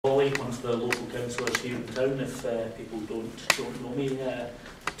of the local councillors here in town, if people don't know me.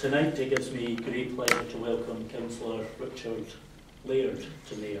 Tonight it gives me great pleasure to welcome Councillor Richard Laird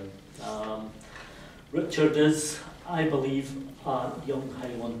to Nairn. Richard is, I believe, a young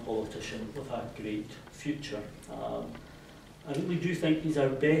Highland politician with a great future. I really do think he's our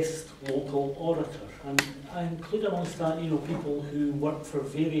best local orator, and I include amongst that, people who work for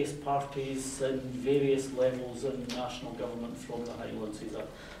various parties and various levels in national government from the Highlands. He's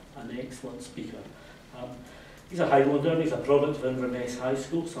an excellent speaker. He's a Highlander, he's a product of Inverness High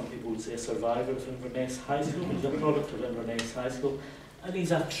School. Some people would say a survivor of Inverness High School, but he's a product of Inverness High School. And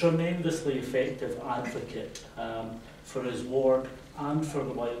he's a tremendously effective advocate for his ward and for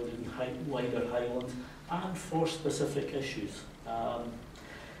the wider Highlands, and for specific issues.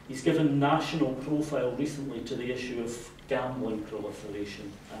 He's given national profile recently to the issue of gambling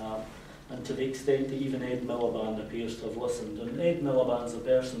proliferation, and to the extent that even Ed Miliband appears to have listened. And Ed Miliband's a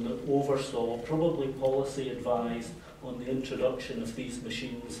person that oversaw, probably policy advised, on the introduction of these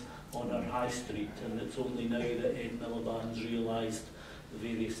machines on our high street, and it's only now that Ed Miliband's realised the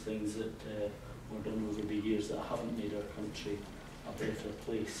various things that were done over the years that haven't made our country a better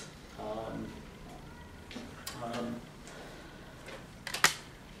place.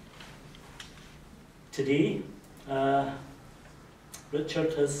 Today,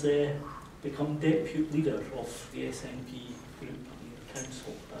 Richard has become deputy leader of the SNP group in the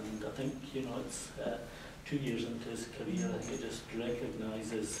council, and I think it's 2 years into his career. I think it just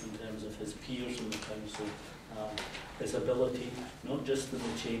recognises, in terms of his peers in the council, his ability, not just in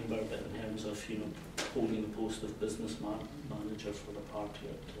the chamber, but in terms of holding the post of business manager for the party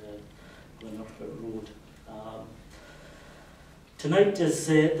at Nairnshire Road. Tonight is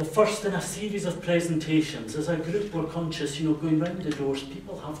the first in a series of presentations. As a group, we're conscious, going round the doors,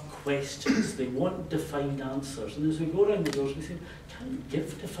 people have questions, they want defined answers. And as we go round the doors, we say, you can't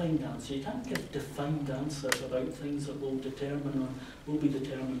give defined answers. You can't give defined answers about things that will be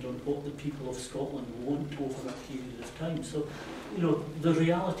determined on what the people of Scotland want over a period of time. So, the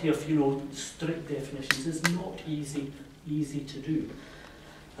reality of, strict definitions is not easy to do.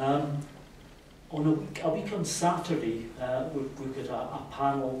 On a week on Saturday, we've got a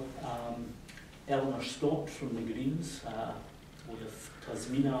panel, Eleanor Scott from the Greens, we have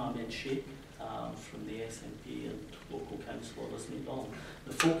Tasmina Ahmed Sheikh from the SNP, and local councillor Liz McDonald.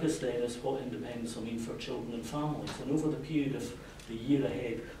 The focus there is what independence will mean for children and families, and over the period of the year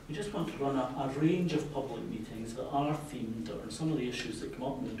ahead, we just want to run a range of public meetings that are themed on some of the issues that come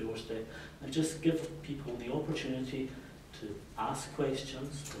up on the doorstep, and just give people the opportunity to ask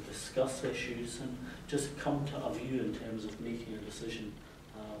questions, to discuss issues, and just come to a view in terms of making a decision,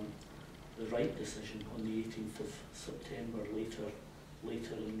 the right decision, on the 18th of September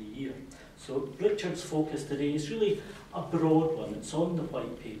later in the year. So Richard's focus today is really a broad one. It's on the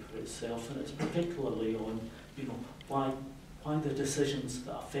white paper itself, and it's particularly on why the decisions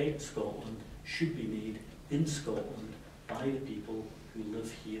that affect Scotland should be made in Scotland by the people who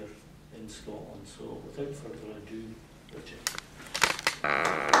live here in Scotland. So without further ado, Richard.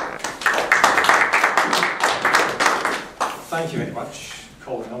 Thank you very much,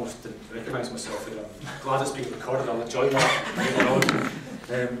 Colin. I almost didn't recognise myself there. I'm glad it's being recorded. I'll enjoy that.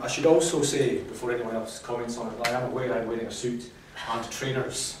 I should also say, before anyone else comments on it, I am aware I'm wearing a suit and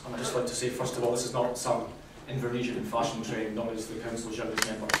trainers, and I'd just like to say, first of all, this is not some Invernessian fashion trend, not as the council's youngest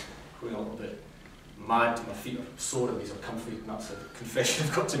member going a little bit mad. My feet are sore and these are comfy, and that's a confession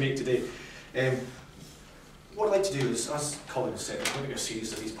I've got to make today. What I'd like to do is, as Colin said, I'm going to do a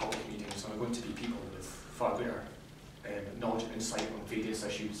series of these public meetings, and I'm going to be people with far greater knowledge and insight on various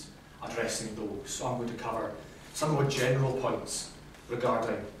issues, addressing those. So I'm going to cover some more general points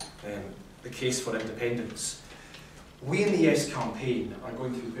regarding the case for independence. We in the Yes campaign are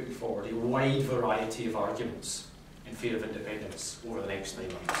going to be putting forward a wide variety of arguments in favour of independence over the next 9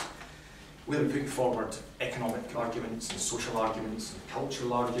 months. We'll be putting forward economic arguments and social arguments and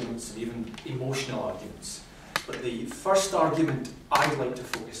cultural arguments and even emotional arguments. But the first argument I'd like to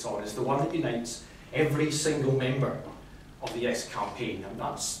focus on is the one that unites every single member of the Yes campaign, and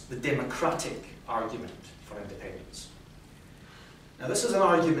that's the democratic argument for independence. Now, this is an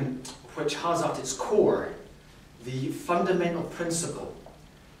argument which has at its core the fundamental principle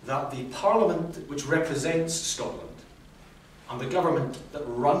that the Parliament which represents Scotland and the government that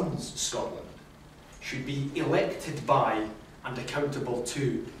runs Scotland should be elected by and accountable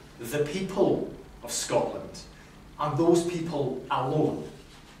to the people of Scotland, and those people alone.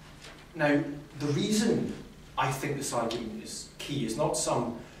 Now, the reason I think this argument is key is not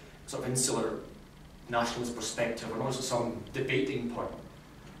some sort of insular nationalist perspective, or not some debating point.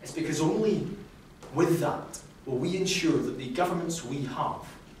 It's because only with that will we ensure that the governments we have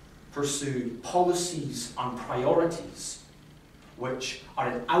pursue policies and priorities which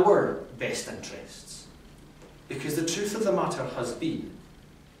are in our best interests. Because the truth of the matter has been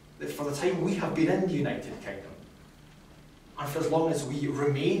that for the time we have been in the United Kingdom, and for as long as we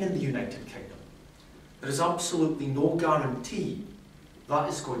remain in the United Kingdom, there is absolutely no guarantee that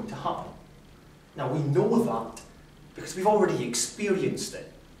is going to happen. Now, we know that because we've already experienced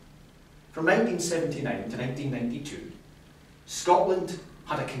it. From 1979 to 1992, Scotland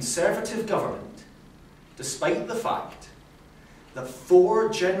had a Conservative government, despite the fact that 4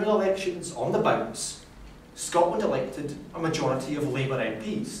 general elections on the bounce, Scotland elected a majority of Labour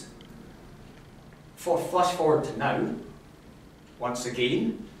MPs. Flash forward to now, once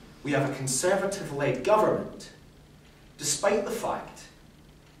again, we have a Conservative-led government, despite the fact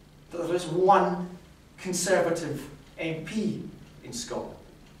that there is 1 Conservative MP in Scotland.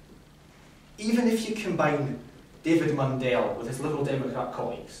 Even if you combine David Mundell with his Liberal Democrat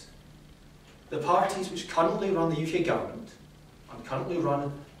colleagues, the parties which currently run the UK government and currently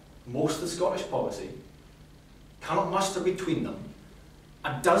run most of the Scottish policy cannot muster between them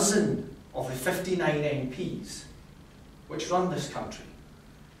a dozen of the 59 MPs which run this country.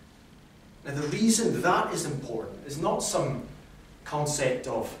 Now, the reason that is important is not some concept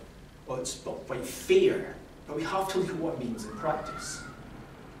of, well, it's not quite fair, but we have to look at what it means in practice.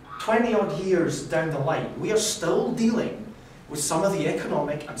 20-odd years down the line, we are still dealing with some of the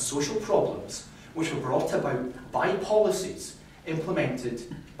economic and social problems which were brought about by policies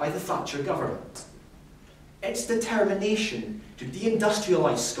implemented by the Thatcher government. Its determination to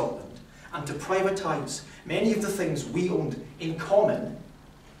deindustrialise Scotland and to privatise many of the things we owned in common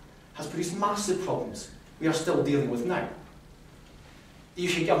has produced massive problems we are still dealing with now. The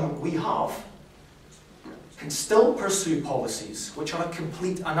UK government we have can still pursue policies which are a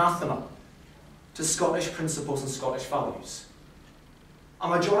complete anathema to Scottish principles and Scottish values. A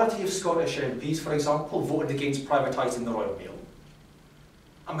majority of Scottish MPs, for example, voted against privatising the Royal Mail.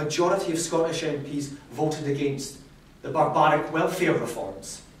 A majority of Scottish MPs voted against the barbaric welfare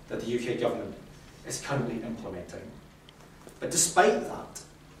reforms that the UK government is currently implementing. But despite that,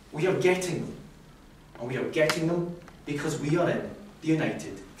 we are getting them. And we are getting them because we are in the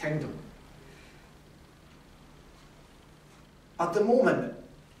United Kingdom. At the moment,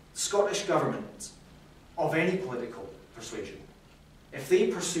 Scottish governments of any political persuasion, if they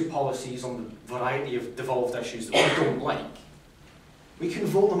pursue policies on the variety of devolved issues that we don't like, we can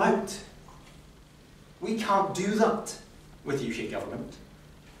vote them out. We can't do that with the UK government.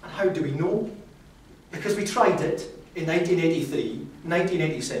 And how do we know? Because we tried it in 1983,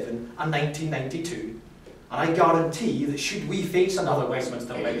 1987 and 1992, and I guarantee that should we face another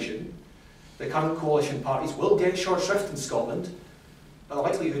Westminster election, the current coalition parties will get short shrift in Scotland, but the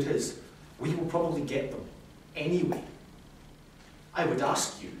likelihood is we will probably get them anyway. I would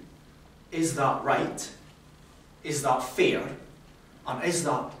ask you, is that right? Is that fair? And is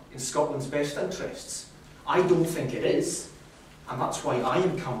that in Scotland's best interests? I don't think it is, and that's why I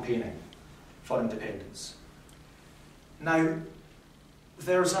am campaigning for independence. Now,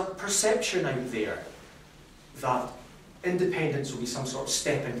 there's a perception out there that independence will be some sort of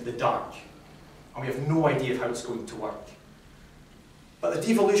step into the dark, and we have no idea of how it's going to work. But the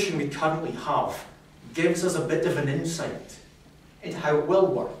devolution we currently have gives us a bit of an insight into how it will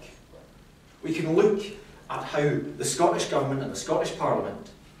work. We can look at how the Scottish Government and the Scottish Parliament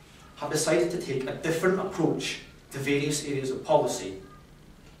have decided to take a different approach to various areas of policy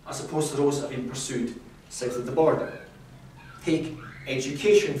as opposed to those that have been pursued south of the border. Take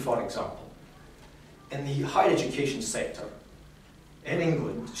education, for example. In the higher education sector, in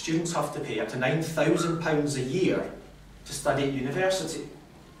England, students have to pay up to £9,000 a year to study at university.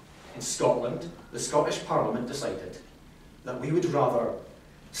 In Scotland, the Scottish Parliament decided that we would rather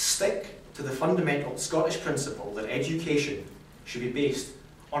stick to the fundamental Scottish principle that education should be based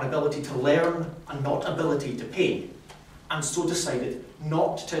on ability to learn and not ability to pay, and so decided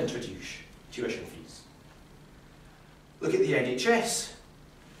not to introduce tuition fees. Look at the NHS.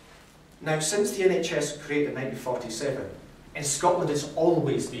 Now, since the NHS was created in 1947, in Scotland it's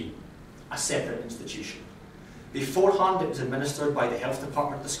always been a separate institution. Beforehand it was administered by the Health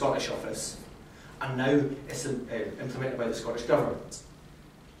Department of the Scottish Office, and now it's implemented by the Scottish Government.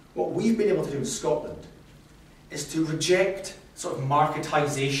 What we've been able to do in Scotland is to reject sort of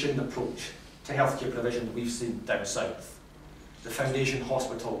marketisation approach to healthcare provision that we've seen down south, the foundation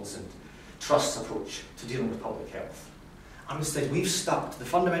hospitals and trusts approach to dealing with public health. And instead we've stuck to the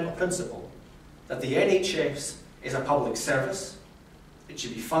fundamental principle that the NHS is a public service, it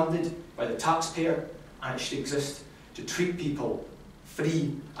should be funded by the taxpayer, and it should exist to treat people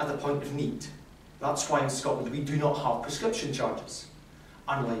free at the point of need. That's why in Scotland we do not have prescription charges,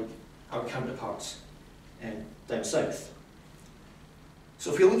 unlike our counterparts down south.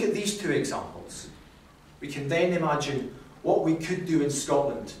 So if we look at these two examples, we can then imagine what we could do in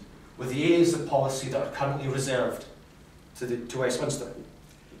Scotland with the areas of policy that are currently reserved to Westminster.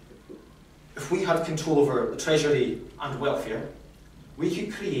 If we had control over the Treasury and welfare, we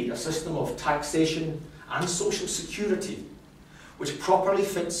could create a system of taxation and social security which properly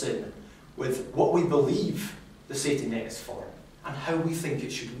fits in with what we believe the safety net is for and how we think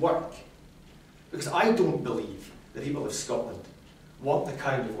it should work. Because I don't believe the people of Scotland want the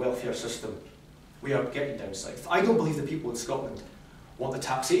kind of welfare system we are getting down south. I don't believe the people of Scotland want the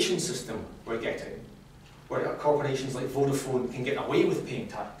taxation system we're getting, where corporations like Vodafone can get away with paying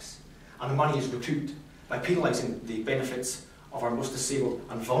tax, and the money is recouped by penalising the benefits of our most disabled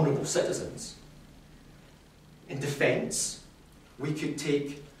and vulnerable citizens. In defence, we could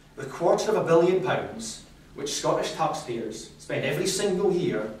take the £250 million which Scottish taxpayers spend every single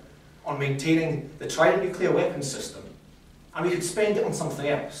year on maintaining the Trident nuclear weapons system, and we could spend it on something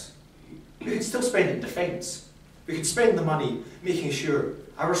else. We could still spend it in defence. We could spend the money making sure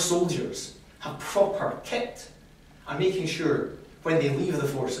our soldiers have proper kit and making sure when they leave the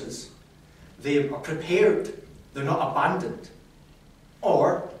forces, they are prepared, they're not abandoned.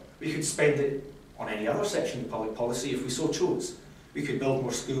 Or we could spend it on any other section of public policy if we so chose. We could build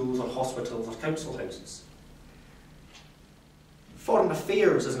more schools or hospitals or council houses. Foreign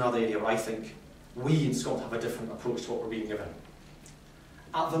affairs is another area where I think we in Scotland have a different approach to what we're being given.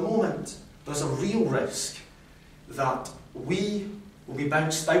 At the moment, there's a real risk that we will be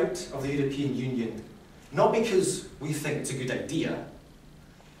bounced out of the European Union, not because we think it's a good idea,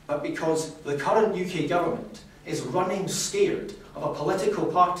 but because the current UK government is running scared of a political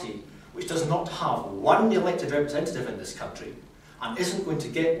party which does not have one elected representative in this country and isn't going to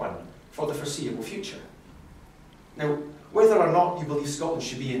get one for the foreseeable future. Now, whether or not you believe Scotland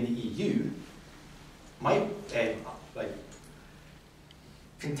should be in the EU, my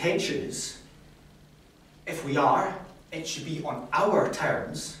contention is, if we are, it should be on our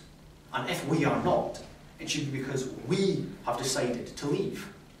terms, and if we are not, it should be because we have decided to leave.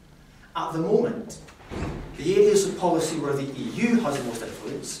 At the moment, the areas of policy where the EU has the most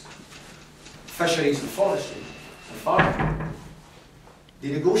influence, fisheries and forestry and farming,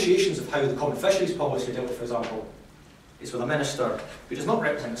 the negotiations of how the common fisheries policy dealt with, for example, is with a minister who does not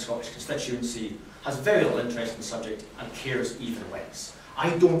represent the Scottish constituency, has very little interest in the subject and cares even less. I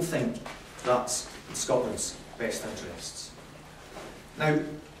don't think that's in Scotland's best interests. Now,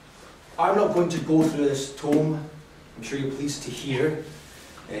 I'm not going to go through this tome, I'm sure you're pleased to hear.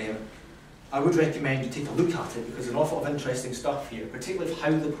 I would recommend you take a look at it because there's an awful lot of interesting stuff here, particularly of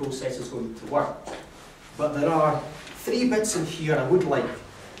how the process is going to work. But there are 3 bits in here I would like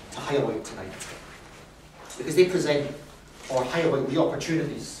to highlight tonight, because they present or highlight the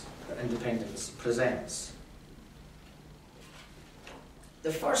opportunities that independence presents.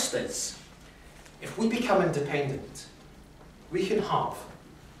 The first is, if we become independent, we can have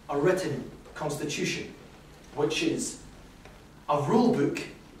a written constitution, which is a rule book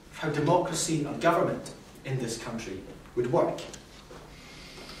of how democracy and government in this country would work.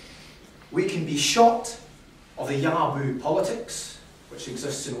 We can be shot of the yaboo politics which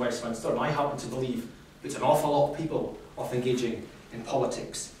exists in Westminster, and I happen to believe that an awful lot of people are engaging in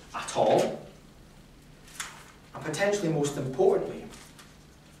politics at all. And potentially most importantly,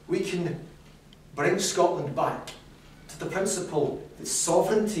 we can bring Scotland back to the principle that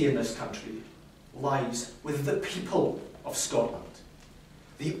sovereignty in this country lies with the people of Scotland.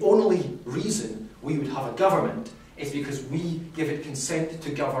 The only reason we would have a government is because we give it consent to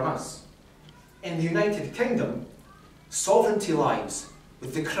govern us. In the United Kingdom, sovereignty lies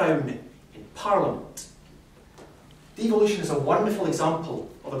with the Crown in Parliament. Devolution is a wonderful example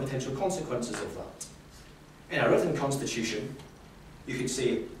of the potential consequences of that. In a written constitution, you could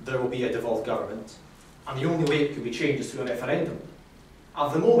say there will be a devolved government, and the only way it could be changed is through a referendum.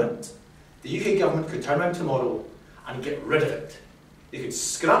 At the moment, the UK government could turn around tomorrow and get rid of it. They could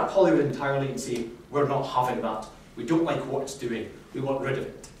scrap Hollywood entirely and say, we're not having that, we don't like what it's doing, we want rid of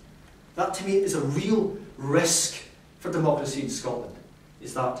it. That to me is a real risk for democracy in Scotland,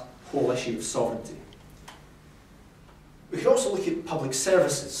 is that whole issue of sovereignty. We could also look at public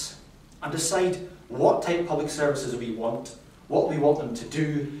services and decide what type of public services we want, what we want them to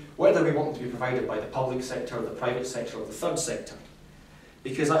do, whether we want them to be provided by the public sector, or the private sector, or the third sector.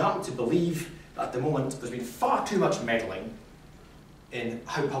 Because I happen to believe that at the moment there's been far too much meddling in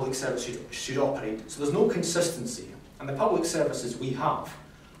how public service should operate, so there's no consistency, and the public services we have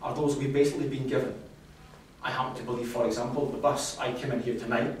are those we've basically been given. I happen to believe, for example, the bus I came in here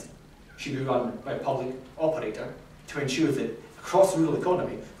tonight should be run by a public operator to ensure that across the rural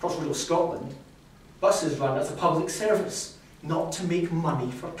economy, across rural Scotland, buses run as a public service, not to make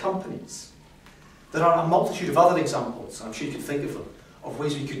money for companies. There are a multitude of other examples, and I'm sure you can think of them, of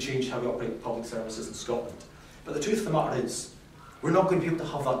ways we could change how we operate public services in Scotland. But the truth of the matter is, we're not going to be able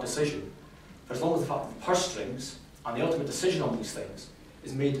to have that decision for as long as the fact that the purse strings and the ultimate decision on these things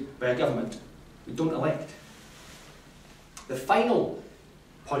is made by a government we don't elect. The final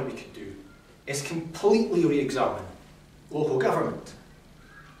point we could do is completely re-examine local government,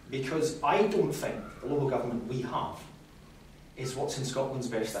 because I don't think the local government we have is what's in Scotland's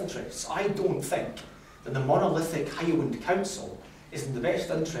best interests. I don't think that the monolithic Highland Council is in the best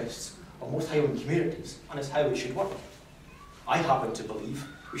interests of most Highland communities, and it's how it should work. I happen to believe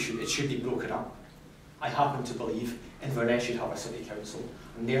it should be broken up. I happen to believe Inverness should have a city council,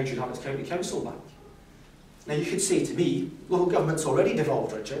 and Nairn should have its county council back. Now you could say to me, local government's already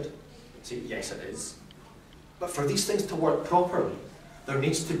devolved, Richard. I'd say, yes it is. But for these things to work properly, there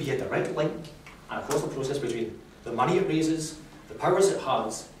needs to be a direct link and a causal process between the money it raises, the powers it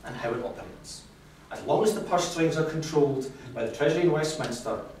has, and how it operates. As long as the purse strings are controlled by the Treasury in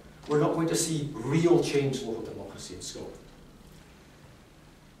Westminster, we're not going to see real change in local democracy in Scotland.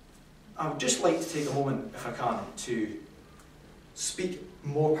 I would just like to take a moment, if I can, to speak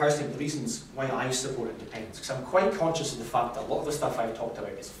more personally about the reasons why I support independence, because I'm quite conscious of the fact that a lot of the stuff I've talked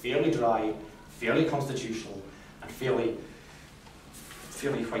about is fairly dry, fairly constitutional, and fairly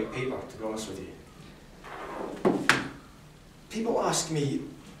white paper, to be honest with you. People ask me,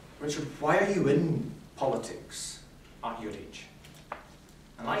 Richard, why are you in politics at your age?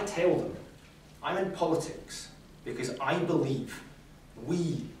 And I tell them, I'm in politics because I believe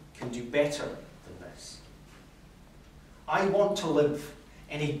we can do better than this. I want to live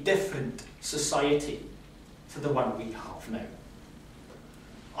in a different society to the one we have now.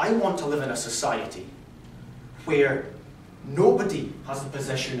 I want to live in a society where nobody has a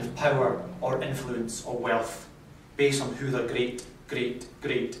position of power or influence or wealth based on who their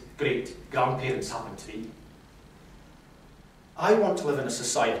great-great-great-great-grandparents happen to be. I want to live in a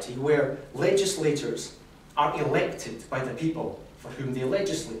society where legislators are elected by the people for whom they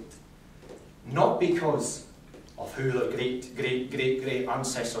legislate, not because of who their great-great-great-great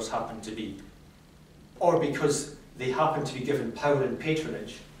ancestors happen to be, or because they happen to be given power and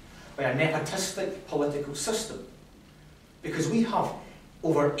patronage by a nepotistic political system. Because we have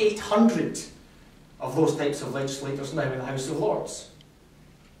over 800 of those types of legislators now in the House of Lords.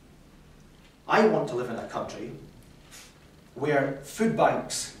 I want to live in a country where food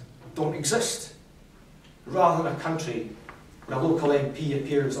banks don't exist, rather than a country where a local MP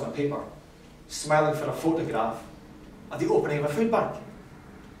appears on a paper smiling for a photograph at the opening of a food bank.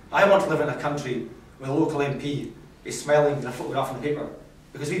 I want to live in a country where a local MP is smiling in a photograph in the paper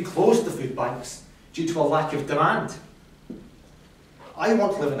because we closed the food banks due to a lack of demand. I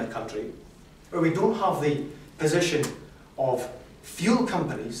want to live in a country where we don't have the position of fuel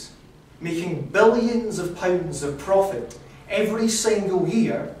companies making billions of pounds of profit every single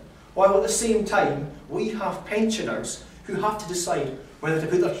year, while at the same time we have pensioners who have to decide whether to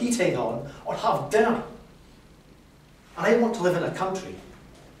put their heating on or have dinner. And I want to live in a country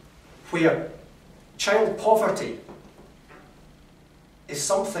where child poverty is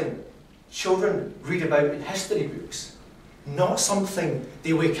something children read about in history books, not something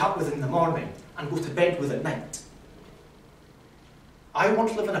they wake up with in the morning and go to bed with at night. I want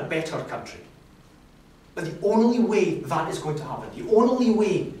to live in a better country. But the only way that is going to happen, the only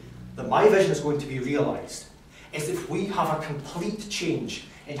way that my vision is going to be realised, is if we have a complete change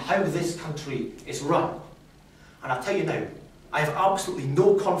in how this country is run. And I'll tell you now, I have absolutely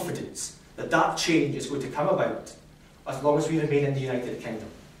no confidence that that change is going to come about as long as we remain in the United Kingdom.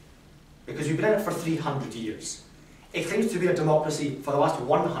 Because we've been in it for 300 years. It claims to be a democracy for the last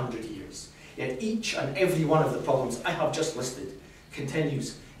 100 years. Yet each and every one of the problems I have just listed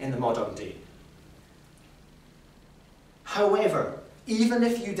continues in the modern day. However, even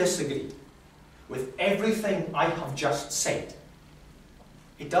if you disagree with everything I have just said,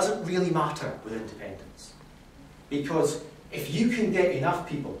 it doesn't really matter with independence. Because if you can get enough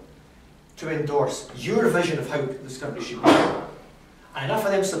people to endorse your vision of how this country should be, and enough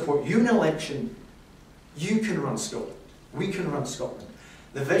of them support you in an election, you can run Scotland. We can run Scotland.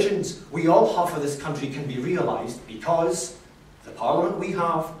 The visions we all have for this country can be realised because the Parliament we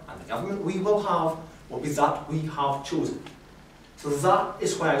have and the government we will have will be that we have chosen. So that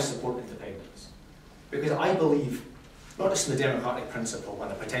is why I support independence. Because I believe, not just in the democratic principle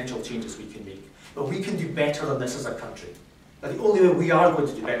and the potential changes we can make, but we can do better than this as a country. That the only way we are going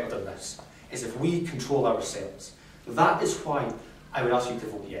to do better than this is if we control ourselves. That is why I would ask you to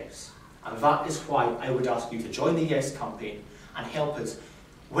vote yes. And that is why I would ask you to join the Yes campaign and help us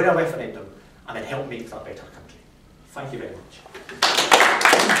win a referendum and then help make that a better country. Thank you very much.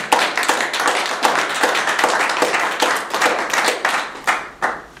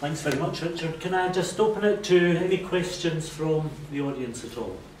 Thanks very much, Richard. Can I just open it to any questions from the audience at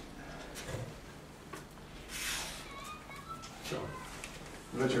all? Sure.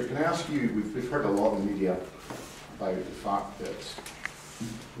 Richard, can I ask you, we've heard a lot in the media about the fact that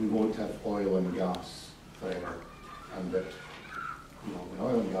we won't have oil and gas forever, and that when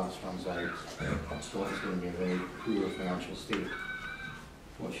oil and gas runs out, Scotland's going to be in a very poor financial state.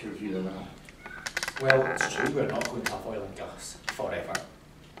 What's your view on that? Well, it's true, we're not going to have oil and gas forever,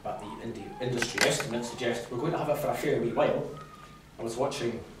 but the industry estimates suggest we're going to have it for a fair wee while. I was going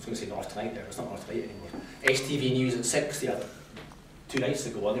to say North Tonight there, it's not North Tonight anymore. STV News at 6 2 nights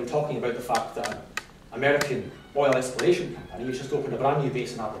ago, and they were talking about the fact that an American oil exploration company has just opened a brand new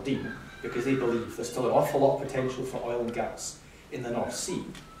base in Aberdeen because they believe there's still an awful lot of potential for oil and gas in the North Sea.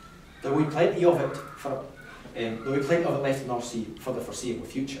 There will be plenty of it left in the North Sea for the foreseeable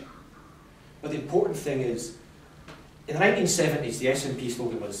future. But the important thing is, in the 1970s, the SNP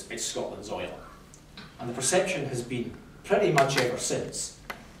slogan was, "It's Scotland's oil." And the perception has been, pretty much ever since,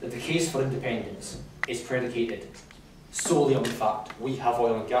 that the case for independence is predicated solely on the fact we have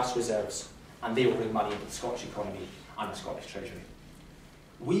oil and gas reserves and they will bring money into the Scottish economy and the Scottish Treasury.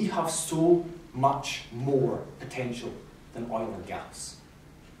 We have so much more potential than oil and gas.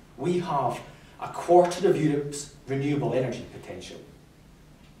 We have a quarter of Europe's renewable energy potential.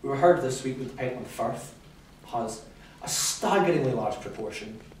 We were heard this week that the Pentland Firth has a staggeringly large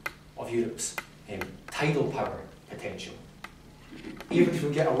proportion of Europe's tidal power potential. Even if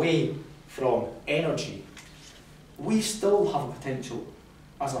we get away from energy, we still have a potential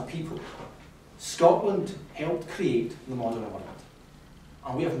as a people. Scotland helped create the modern world,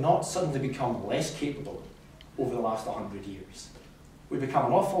 and we have not suddenly become less capable over the last 100 years. We've become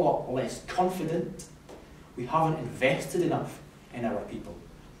an awful lot less confident. We haven't invested enough in our people.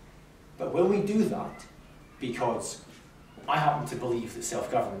 But when we do that, because I happen to believe that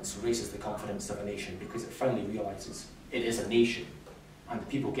self-governance raises the confidence of a nation because it finally realises it is a nation, and the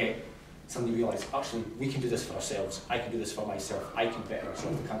people suddenly realise, actually, we can do this for ourselves, I can do this for myself, I can better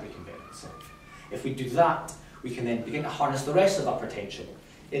ourselves, the country can better itself. If we do that, we can then begin to harness the rest of that potential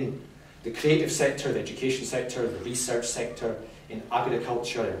in the creative sector, the education sector, the research sector, in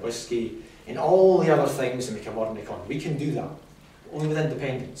agriculture, in whisky, in all the other things that make a modern economy. We can do that, only with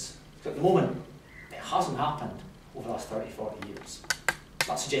independence. But at the moment, it hasn't happened over the last 30, 40 years.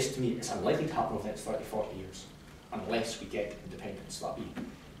 That suggests to me it's unlikely to happen over the next 30, 40 years, unless we get independence. That'd be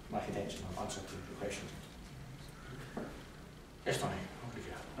my contention and answer to the question. Yes, Tony.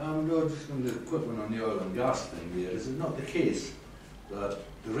 No, just on the quick one on the oil and gas thing there, is it not the case that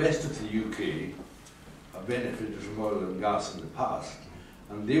the rest of the UK have benefited from oil and gas in the past,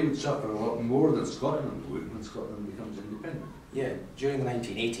 and they would suffer a lot more than Scotland would when Scotland becomes independent? Yeah, during the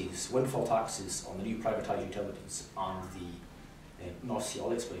 1980s, windfall taxes on the new privatised utilities and the North Sea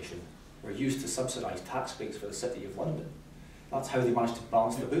oil exploration were used to subsidise tax breaks for the City of London. That's how they managed to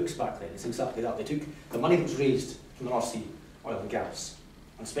balance their books back then. It's exactly that. They took the money that was raised from the North Sea oil and gas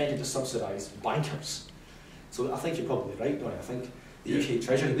and spent it to subsidise bankers. So I think you're probably right, Donny. I think the UK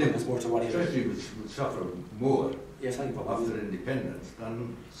Treasury has more to worry about. The Treasury would suffer more yes, I think probably after independence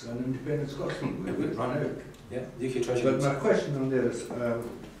than an independent Scotland would run out. Yeah, the UK Treasury. But my question on there is,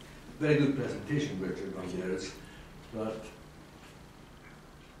 very good presentation, Richard, on there, is that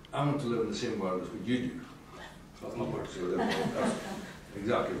I want to live in the same world as what you do. That's not work, so that's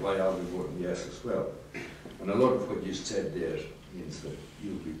exactly why I'll be voting yes as well. And a lot of what you said there means that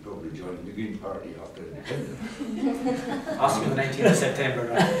you'll be probably joining the Green Party after independence. Ask me on the 19th of September,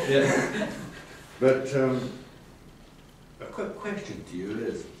 right? Yeah. But a quick question to you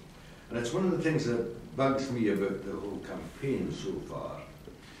is, and it's one of the things that bugs me about the whole campaign so far,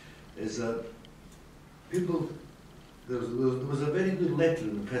 is that people, there was a very good letter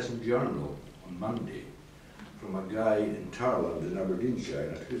in the Present Journal on Monday from a guy in Tarland in Aberdeenshire,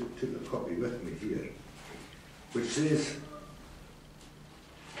 and I took a copy with me here, which says,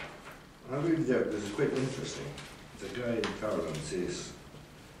 I'll read it out, this is quite interesting. The guy in Tarland says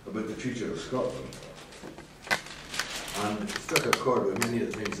about the future of Scotland, and it struck a chord with many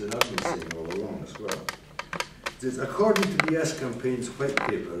of the things that I've been saying all along as well. It says, according to the Yes campaign's white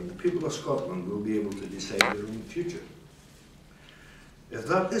paper, the people of Scotland will be able to decide their own future. If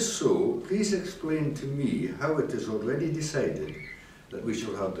that is so, please explain to me how it is already decided that we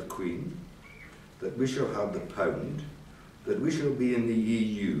shall have the Queen, that we shall have the pound, that we shall be in the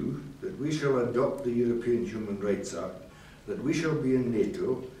EU, that we shall adopt the European Human Rights Act, that we shall be in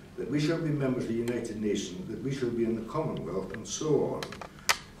NATO, that we shall be members of the United Nations, that we shall be in the Commonwealth, and so on.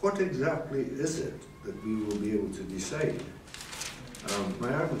 What exactly is it that we will be able to decide?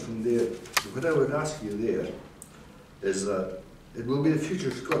 My argument from there, what I would ask you there, is that it will be the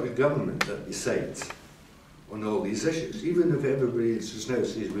future Scottish Government that decides on all these issues. Even if everybody just now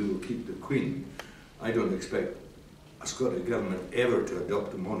says we will keep the Queen, I don't expect a Scottish Government ever to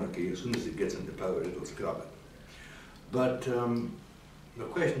adopt a monarchy. As soon as it gets into power, it'll scrap it. But the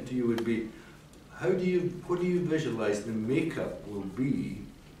question to you would be, what do you visualise the makeup will be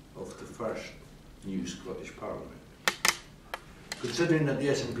of the first new Scottish Parliament? Considering that the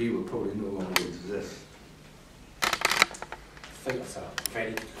SNP will probably no longer exist. I think that's a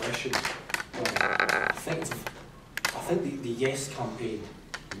very good question. I think the Yes campaign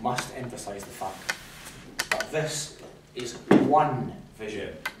must emphasise the fact that this is one vision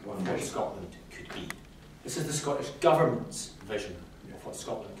of what Scotland could be. This is the Scottish Government's vision of what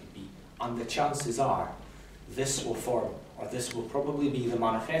Scotland could be, and the chances are this will form, or this will probably be the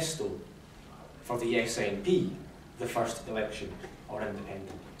manifesto for the SNP, the first election or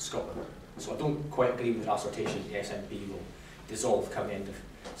independent Scotland. So I don't quite agree with the assertion the SNP will dissolve come the end of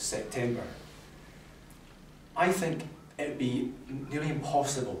September. I think it would be nearly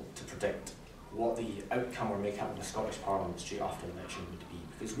impossible to predict what the outcome or makeup of the Scottish Parliament straight after the election would be,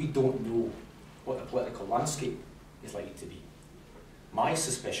 because we don't know what the political landscape is likely to be. My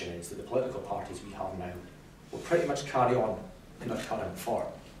suspicion is that the political parties we have now will pretty much carry on in their current form.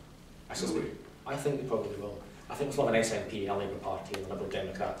 I think they probably will. I think we'll have an SNP, a Labour Party, and the Liberal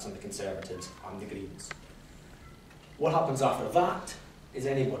Democrats, and the Conservatives, and the Greens. What happens after that is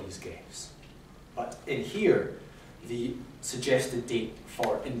anybody's guess. But in here, the suggested date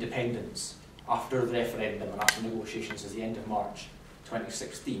for independence after the referendum and after negotiations is the end of March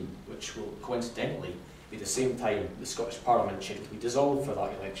 2016, which will coincidentally be the same time the Scottish Parliament scheduled to be dissolved for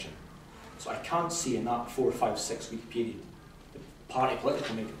that election. So I can't see in that 4, 5, 6 week period the party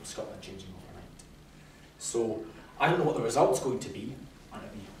political makeup of Scotland changing overnight. So I don't know what the result's going to be, and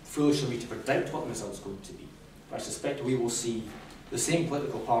it'd be foolish of me to predict what the result's going to be. But I suspect we will see the same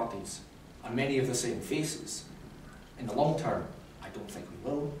political parties and many of the same faces. In the long term, I don't think we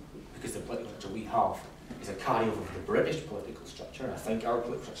will, because the political structure we have is a carryover of the British political structure, and I think our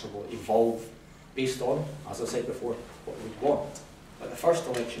political structure will evolve based on, as I said before, what we want. But the first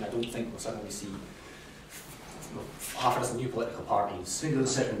election, I don't think we'll suddenly see half a dozen new political parties. Think of the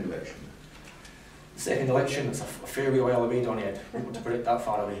second election. The second election, it's a fair wee while away, Donny. I don't want to predict that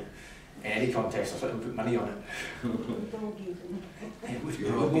far away. In any contest, I certainly put money on it. You're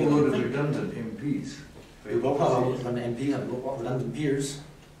a whole load of redundant MPs. We will have a lot of redundant MPs and a lot of redundant peers.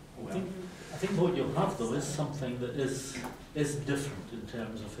 I think what you'll have though is something that is different in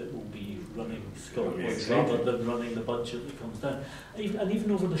terms of it will be running Scotland rather than running the budget that comes down. And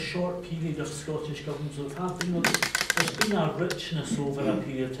even over the short period of Scottish governments we've had, there's been a richness over a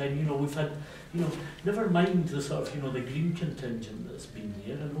period of time. We've had, never mind the sort of, the Green contingent that's been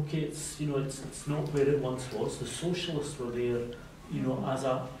there. And okay, it's not where it once was. The Socialists were there,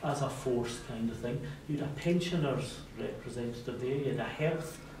 as a force kind of thing. You had a pensioners representative there. You had a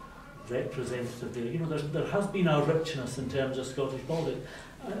health representative there. There has been a richness in terms of Scottish politics.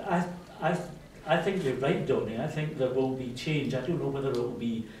 I think you're right, Donny. I think there will be change. I don't know whether it will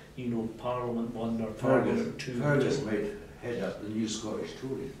be, Parliament 1 or Parliament 2. Fergus might head up the new Scottish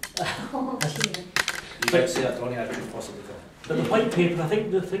Tories. You might say that, Donny, I could possibly go. But the white paper, I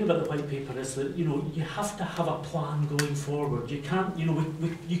think the thing about the white paper is that, you have to have a plan going forward. You can't,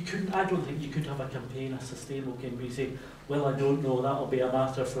 you couldn't, I don't think you could have a campaign, a sustainable campaign where you say, well, I don't know, that'll be a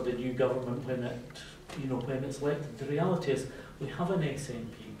matter for the new government when when it's elected. The reality is, we have an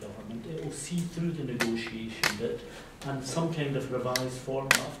SNP government. It will see through the negotiation bit, and some kind of revised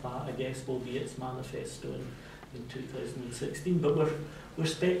format of that, I guess, will be its manifesto in 2016. But we're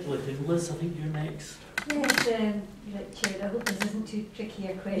speculating. Liz, I think you're next. Yes, Richard, I hope this isn't too tricky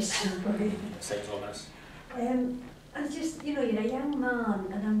a question for you. Sounds honest. I just, you're a young man,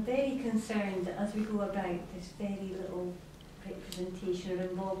 and I'm very concerned that as we go about, there's very little representation or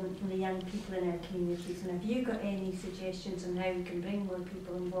involvement from the young people in our communities. And have you got any suggestions on how we can bring more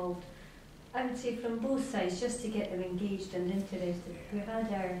people involved? I would say from both sides, just to get them engaged and interested. We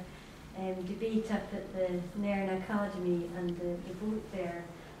had our debate up at the Nairn Academy and the vote there.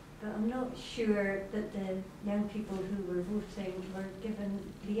 But I'm not sure that the young people who were voting were given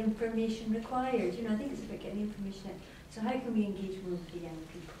the information required. I think it's about getting information out. So how can we engage more with the young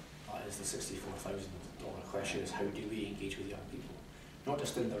people? That is the $64,000 question, is how do we engage with young people? Not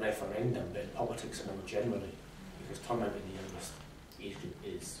just in the referendum, but in politics more generally. Because turnout in the youngest age group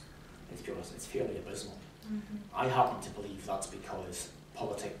is, it's fairly abysmal. I happen to believe that's because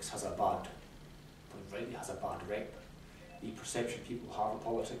politics has a bad, rightly has a bad rep. The perception people have of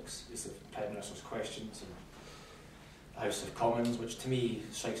politics is the Prime Minister's questions and the House of Commons, which to me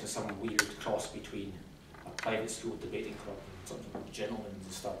strikes as some weird cross between a private school debating club and something like a gentleman's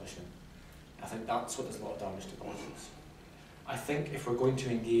establishment. I think that's what does a lot of damage to politics. I think if we're going to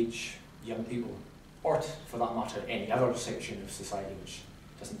engage young people, or for that matter any other section of society which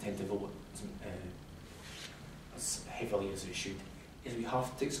doesn't tend to vote as heavily as it should, is we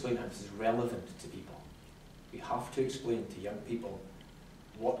have to explain how this is relevant to people. We have to explain to young people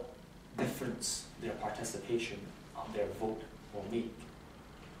what difference their participation and their vote will make.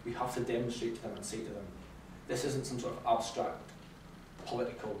 We have to demonstrate to them and say to them, this isn't some sort of abstract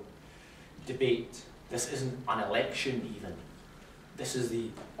political debate. This isn't an election even. This is the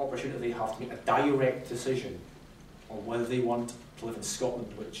opportunity they have to make a direct decision on whether they want to live in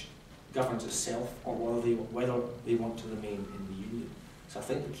Scotland, which governs itself, or whether they want to remain in the Union. So I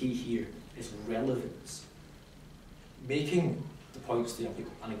think the key here is relevance. Making the points to young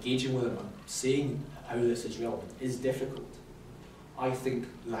people and engaging with them and saying how this is relevant is difficult. I think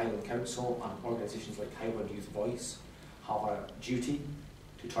the Highland Council and organisations like Highland Youth Voice have a duty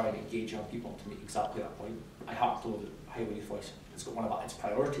to try and engage young people to make exactly that point. I happen to know that Highland Youth Voice has got one of its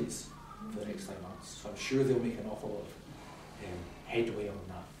priorities for the next 9 months, so I'm sure they'll make an awful lot of headway on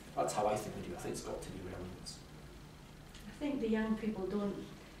that. That's how I think we do. I think it's got to be relevance. I think the young people don't,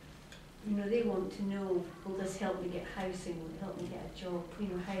 they want to know, will this help me get housing, will it help me get a job,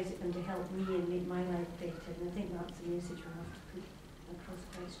 how is it going to help me and make my life better? And I think that's the message we have to put across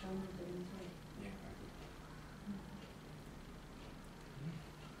quite strongly for them as well.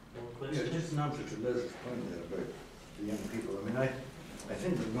 Yeah, just an answer to Liz's point there about the young people. I mean, I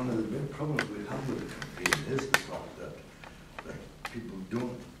think that one of the big problems we have with the campaign is the fact that people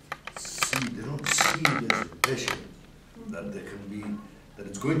don't see it as a vision that there can be, that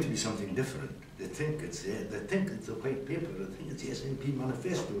it's going to be something different. They think it's a white paper. They think it's the SNP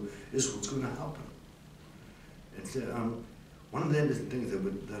manifesto is what's going to happen. It's one of the things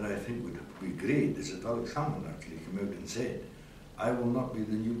that I think would be great is that Alex Salmond actually came out and said, I will not be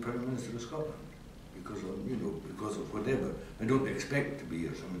the new Prime Minister of Scotland because of whatever. I don't expect to be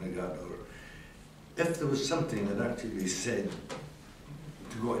or something like that. Or if there was something that actually said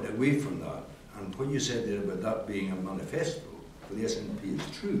to go away from that, and what you said there about that being a manifesto for the SNP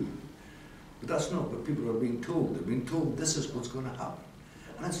is true, but that's not what people are being told. They're being told this is what's going to happen.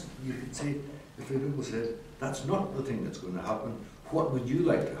 And that's, you could say, if the people said, that's not the thing that's going to happen, what would you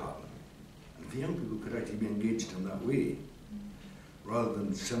like to happen? And if the young people could actually be engaged in that way, rather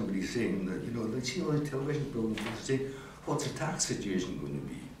than somebody saying that, they see all the television programs saying, what's the tax situation going to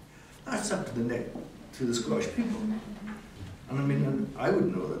be? That's up to the Scottish people. And I mean, I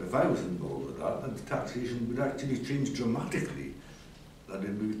would know that if I was involved with that the taxation would actually change dramatically. That it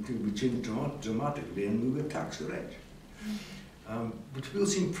would change dramatically and we would tax the rich. But people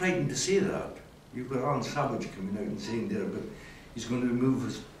seem frightened to say that. You've got Alan Savage coming out and saying there, but he's going to move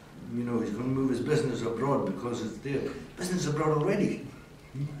his, he's going to move his business abroad because it's there. Business abroad already.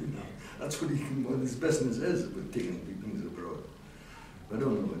 That's what his business is, with taking things abroad. But I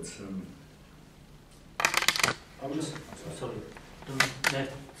don't know, it's...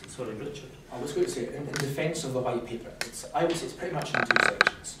 Sorry, Richard. I was going to say, in defence of the white paper, I would say it's pretty much in 2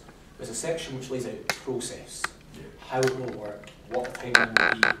 sections. There's a section which lays out the process, how it will work, what the timeline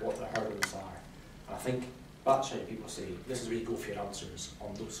will be, what the hurdles are. And I think that's how people say, this is where you go for your answers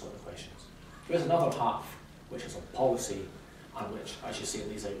on those sort of questions. There's another half, which is on policy, and which, as you say,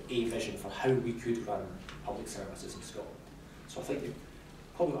 lays out a vision for how we could run public services in Scotland. So I think you've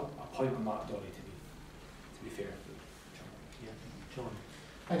probably got a point on that, Dolly, to be fair. Yeah, John.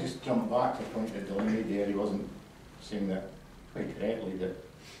 I just jump back to the point that Dylan made there. He wasn't saying that quite correctly, that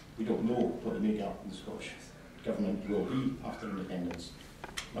we don't know what the make-up of the Scottish government will be after independence.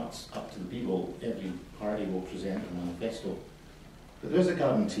 That's up to the people. Every party will present a manifesto. But there's a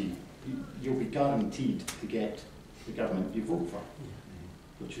guarantee. You'll be guaranteed to get the government you vote for,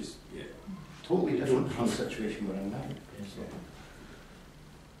 which is totally different from the situation we're in now. So.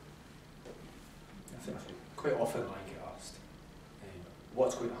 I think quite often I get asked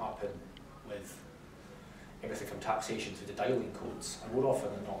what's going to happen with everything from taxation to the dialing codes, and more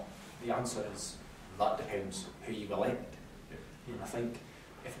often than not the answer is that depends who you elect. And I think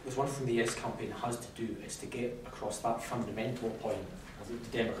if there's one thing the Yes campaign has to do, is to get across that fundamental point of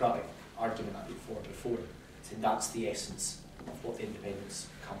the democratic argument I put forward before. So that's the essence of what the independence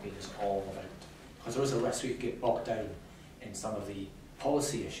campaign is all about. Because there is a risk we could get bogged down in some of the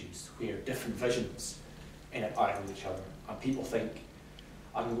policy issues where different visions in it argue with each other, and people think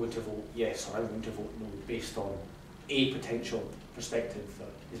I'm going to vote yes or I'm going to vote no based on a potential perspective that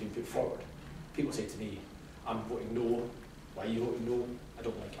has been put forward. People say to me, I'm voting no. Why are you voting no? I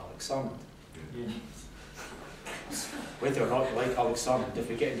don't like Alex Salmond. Yeah. Whether or not you like Alex Salmond, if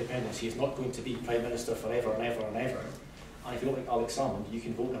we get independence, he is not going to be Prime Minister forever and ever and ever. And if you don't like Alex Salmond, you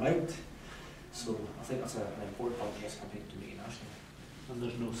can vote him out. So I think that's an important part of this campaign to make nationally. And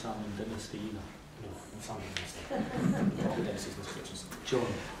there's no Salmon dynasty either. No Salmond dynasty. John.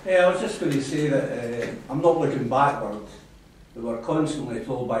 Yeah, I was just going to say that I'm not looking backwards. We were constantly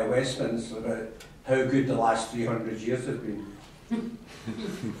told by Westminster about how good the last 300 years have been.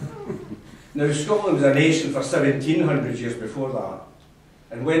 Now, Scotland was a nation for 1700 years before that,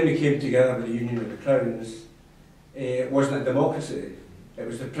 and when we came together with the Union of the Crowns, it wasn't a democracy. It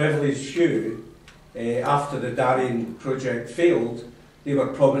was the privileged few. After the Darien project failed, they were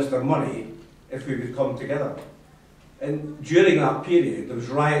promised their money if we would come together. And during that period, there was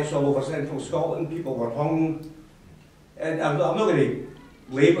riots all over central Scotland, people were hung. And I'm not going to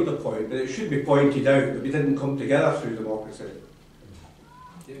labour the point, but it should be pointed out that we didn't come together through democracy.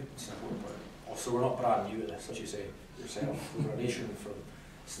 Yeah, it's an important point. Also, we're not brand new at this, as you say yourself. We're a nation for a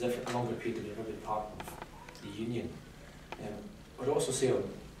significant longer period than we've ever been part of the Union. I would also say on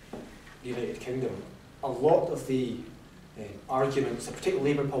the United Kingdom, a lot of the arguments that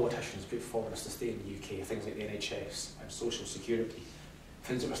particularly Labour politicians put forward as to stay in the UK, things like the NHS and social security,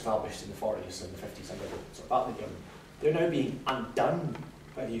 things that were established in the 40s and the 50s under the sort of Attlee government, they're now being undone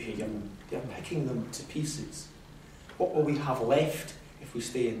by the UK government. They're picking them to pieces. What will we have left if we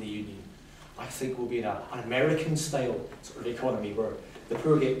stay in the Union? I think we'll be in an American-style sort of economy where the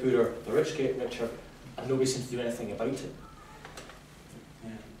poor get poorer, the rich get richer, and nobody seems to do anything about it.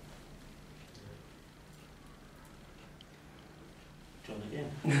 Yeah. John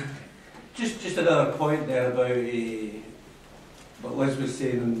again. Just another point there about what Liz was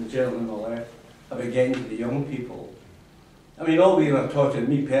saying and the gentleman on the left, about getting to the young people. I mean, all we were taught, and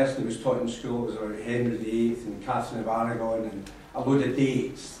me personally was taught in school, was about Henry VIII and Catherine of Aragon and a load of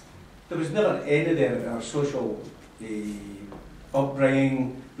dates. There was never any there in our social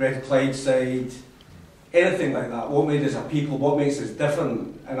upbringing, Red Clydeside, anything like that. What made us a people, what makes us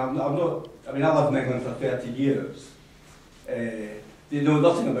different. And I'm not, I mean, I lived in England for 30 years. They know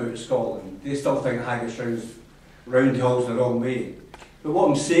nothing about Scotland. They still think Haggis Roundhill's the wrong way. But what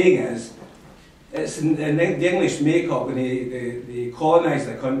I'm saying is, it's in the English make-up, when they colonised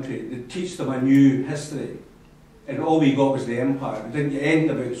the country, they teach them a new history. And all we got was the empire. We didn't get anything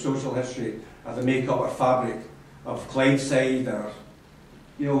about social history or the make-up or fabric of Clydeside or,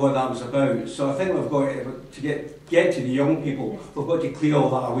 you know, what that was about. So I think we've got to get to the young people, we've got to clear all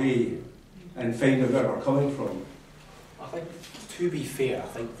that away and find out where we're coming from. I think, to be fair, I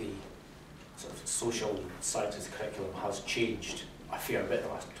think the sort of social sciences curriculum has changed a fair bit in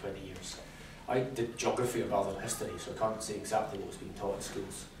the last 20 years. I did geography rather than history, so I can't say exactly what was being taught in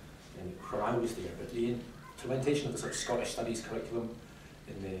schools when I was there, but the implementation of the sort of Scottish studies curriculum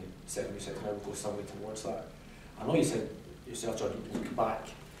in the secondary sector now will go some way towards that. I know you said yourself, John, you look back.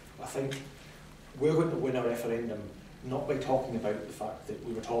 I think we're going to win a referendum not by talking about the fact that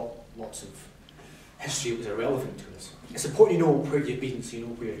we were taught lots of history that was irrelevant to us. It's important you know where you've been so you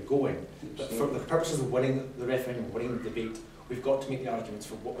know where you're going, but for the purposes of winning the referendum, winning the debate, we've got to make the arguments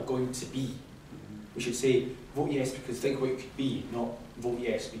for what we're going to be. We should say, vote yes because think what you could be, not vote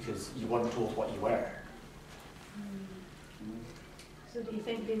yes because you weren't told what you were. So do you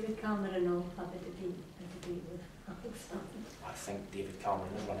think David Cameron will have a debate with Alex Salmond? I think David Cameron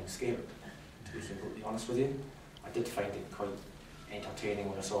is running scared, to be completely honest with you. I did find it quite entertaining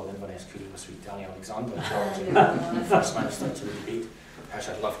when I saw the Inverness Courier this week, Danny Alexander in charge of the First Minister to the debate. Perhaps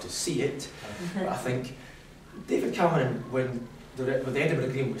I'd love to see it, but I think David Cameron, when the Edinburgh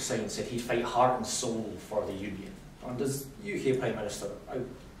Agreement was signed, said he'd fight heart and soul for the Union. And as UK Prime Minister, I would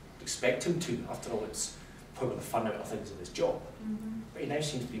expect him to. After all, it's putting the fun out of things in his job. But he now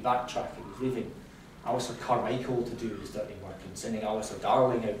seems to be backtracking. He's leaving Alistair Carmichael to do his dirty work and sending Alistair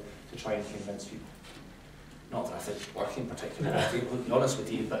Darling out to try and convince people. Not that I think it's working particularly, to be honest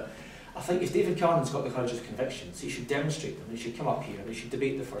with you, but I think if David Cameron's got the courage of convictions, he should demonstrate them. He should come up here and he should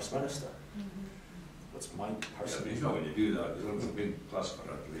debate the First Minister. That's my personal He's not going to do that because it's been plus for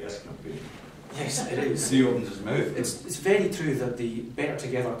the yes campaign. Yes, it is. He opens his mouth. It's very true that the Better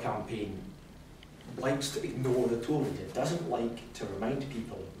Together campaign likes to ignore the Tory. It doesn't like to remind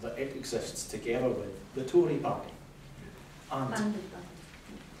people that it exists together with the Tory party. And Funded by.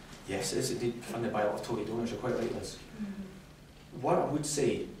 yes, it is indeed funded by a lot of Tory donors. You're quite right, Liz. What I would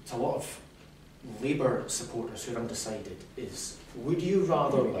say to a lot of Labour supporters who are undecided is, would you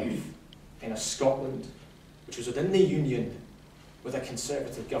rather live in a Scotland which was within the Union with a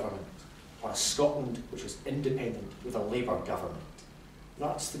Conservative government, or a Scotland which is independent with a Labour government?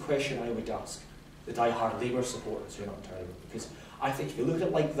 That's the question I would ask the die-hard Labour supporters who are not entirely, because I think if you look at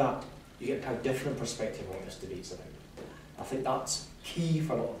it like that, you get a kind of different perspective on what this debate's about. I think that's key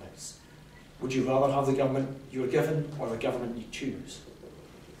for a lot of this. Would you rather have the government you were given or the government you choose?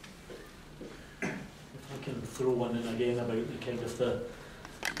 If I can throw one in again about the kind of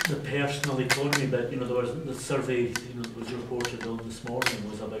the personal economy bit, there was the survey, that was reported on this morning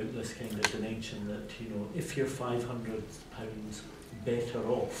was about this kind of dimension that, if you're £500 better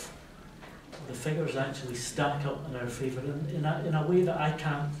off, the figures actually stack up in our favour in a way that I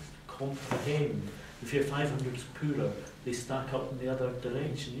can't comprehend. If you're 500 poorer, they stack up in the other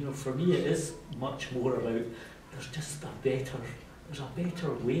direction. For me it is much more about there's a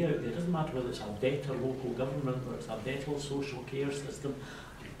better way out there. It doesn't matter whether it's a better local government or it's a better social care system,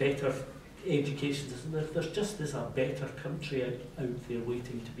 better education system. There's a better country out there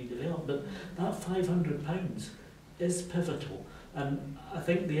waiting to be developed. But that £500 is pivotal. And I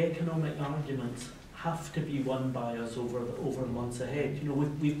think the economic arguments have to be won by us over the months ahead.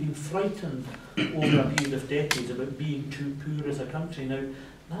 We've been frightened over a period of decades about being too poor as a country. Now,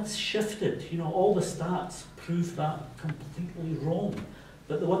 that's shifted. All the stats prove that completely wrong.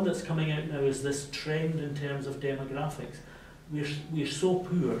 But the one that's coming out now is this trend in terms of demographics. We're so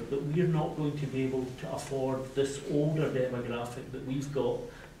poor that we're not going to be able to afford this older demographic that we've got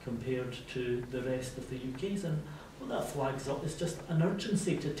compared to the rest of the UK's. And what that flags up is just an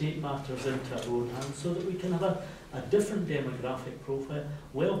urgency to take matters into our own hands so that we can have a different demographic profile,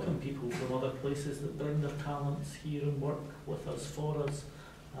 welcome people from other places that bring their talents here and work with us, for us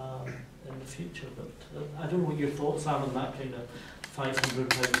in the future. But I don't know what your thoughts are on that kind of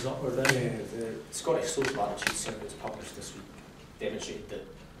 £500 up or down. Yeah, the Scottish Social Attitude Survey that was published this week demonstrated that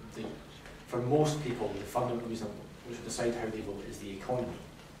for most people, the fundamental reason which will decide how they vote is the economy.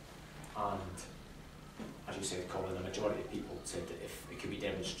 And as you said, Colin, the majority of people said that if it could be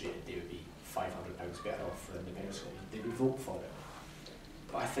demonstrated, they would be £500 better off for independence Scotland. They would vote for it.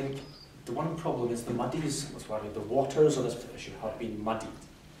 But I think the one problem is the muddies, the waters of this issue have been muddied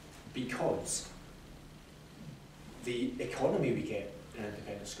because the economy we get in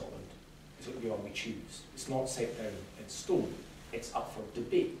independent Scotland is what we choose. It's not set down in stone. It's up for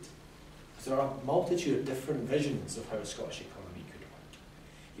debate. Because there are a multitude of different visions of how a Scottish economy could work.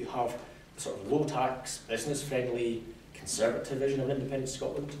 You have the sort of low-tax, business-friendly, conservative vision of independent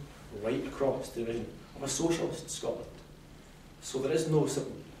Scotland, right across the vision of a socialist Scotland. So there is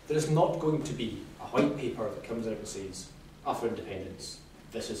not going to be a white paper that comes out and says, after independence,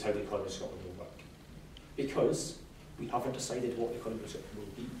 this is how the economy of Scotland will work. Because we haven't decided what the economy of Scotland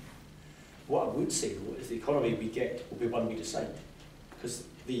will be. What I would say, though, is the economy we get will be one we decide. Because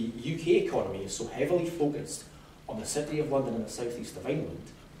the UK economy is so heavily focused on the City of London and the South East of England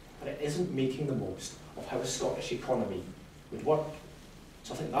that it isn't making the most of how a Scottish economy would work.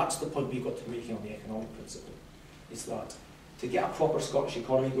 So I think that's the point we've got to be making on the economic principle, is that to get a proper Scottish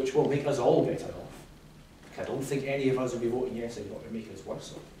economy, which will make us all better off, I don't think any of us will be voting yes and not to make us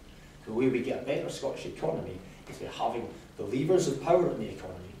worse off. The way we get a better Scottish economy is by having the levers of power in the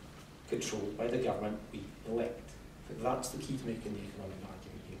economy controlled by the government we elect. I think that's the key to making the economic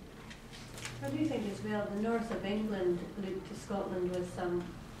argument here. I do think as well, the north of England look to Scotland with some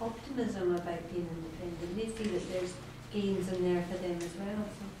optimism about being independent. They see that there's gains in there for them as well.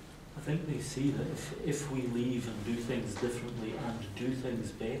 So. I think they see that if we leave and do things differently and do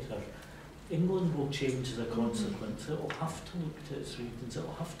things better, England will change as a consequence. It will have to look to its regions. It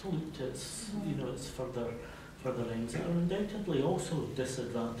will have to look to its, its further ends that are undoubtedly also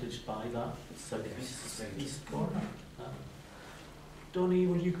disadvantaged by that south-east corner. Donnie,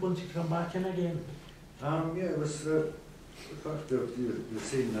 were you going to come back in again? Yeah, it was the fact of you were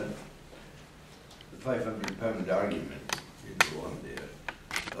saying that the £500 argument you go on there,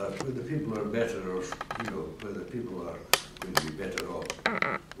 whether people are better or whether people are going to be better off.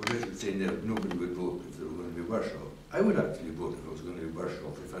 Well, I should say that nobody would vote if they were going to be worse off. I would actually vote if I was going to be worse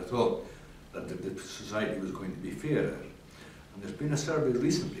off if I thought that the society was going to be fairer. And there's been a survey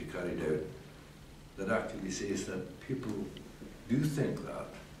recently carried out that actually says that people do think that.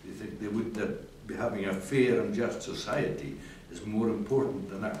 They think that be having a fair and just society is more important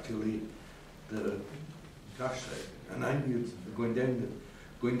than actually the cash side. And I think going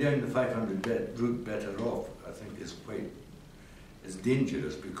down the 500 route better off, I think is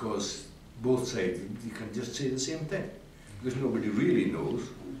dangerous, because both sides, you can just say the same thing, because nobody really knows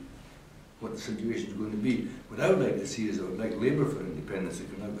what the situation is going to be. What I would like to see is I would like Labour for Independence to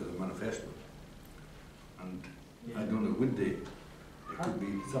come out with a manifesto. And I don't know, would they? It could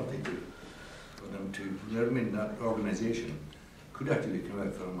be something for them to, that organisation could actually come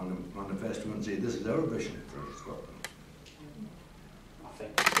out for a manifesto and say, this is our vision for Scotland. I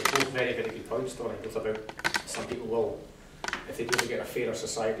think they're both very, very good points, Donny. Both about some people will, if they do get a fairer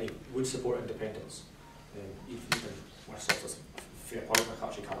society, would support independence. Even myself as a fair point, I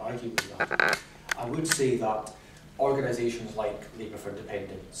actually can't argue with that. I would say that organisations like Labour for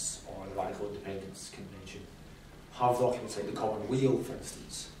Independence or the Radical Independence Convention have documents like the Common Weal, for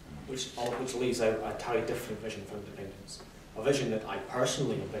instance, which lays out an entirely different vision for independence. A vision that I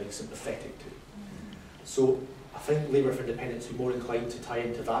personally am very sympathetic to. So I think Labour for Independence would be more inclined to tie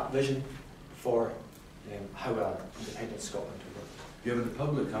into that vision for how an independent Scotland would work. Yeah, but the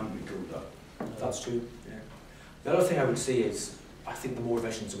public can't be told that. That's true. Yeah. The other thing I would say is, I think the more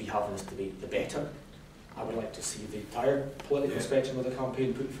visions we have in this debate, the better. I would like to see the entire political spectrum of the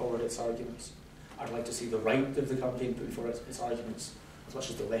campaign put forward its arguments. I'd like to see the right of the campaign put forward its arguments as much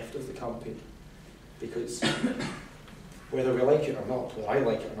as the left of the campaign. Because whether we like it or not, whether I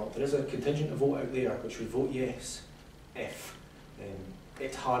like it or not, there is a contingent of vote out there which would vote yes if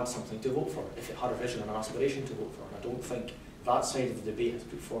it had something to vote for, if it had a vision and an aspiration to vote for. And I don't think that side of the debate has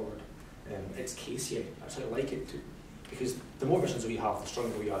put forward its case yet. I'd like it to. Because the more visions we have, the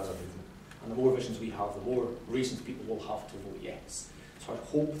stronger we are as a movement. And the more visions we have, the more reasons people will have to vote yes. So I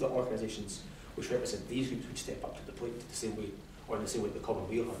hope that organisations which represent these groups would step up to the plate the same way, or in the same way the Common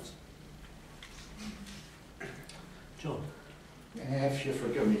Weal has. John? If you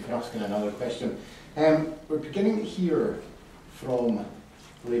forgive me for asking another question. We're beginning to hear from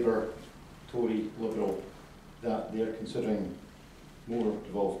Labour, Tory, Liberal that they're considering more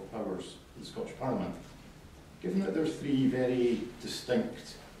devolved powers in the Scottish Parliament. Given that there are three very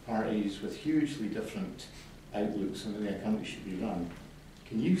distinct parties with hugely different outlooks on the way a country should be run,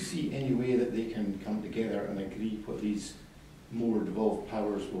 can you see any way that they can come together and agree what these more devolved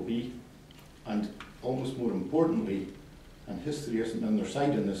powers will be? And almost more importantly, and history isn't on their side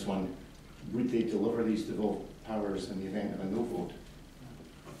in this one, would they deliver these devolved powers in the event of a no vote?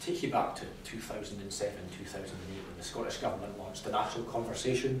 I'll take you back to 2007, 2008, when the Scottish Government launched the national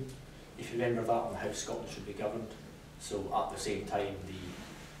conversation, if you remember that, on how Scotland should be governed. So at the same time,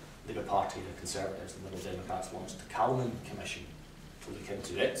 the Labour Party, the Conservatives and the Liberal Democrats launched the Callan Commission to look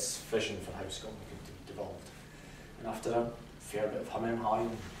into its vision for how Scotland could be devolved. And after a fair bit of humming and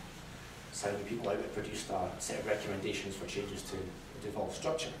hawing, signing people out, it produced a set of recommendations for changes to the devolved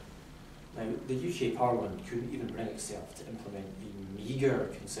structure. Now, the UK Parliament couldn't even bring itself to implement the meagre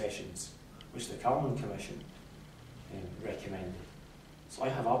concessions which the Callan Commission recommended. So I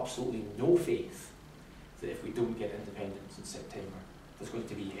have absolutely no faith that if we don't get independence in September, there's going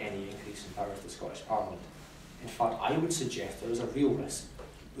to be any increase in powers to the Scottish Parliament. In fact, I would suggest there is a real risk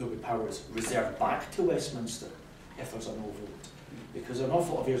there will be powers reserved back to Westminster if there's a no vote. Because there are an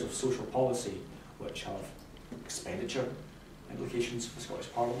awful lot of areas of social policy which have expenditure implications for the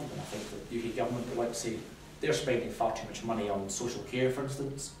Scottish Parliament, and I think that the UK government would like to say they're spending far too much money on social care, for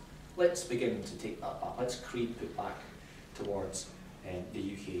instance. Let's begin to take that back. Let's creep it back towards the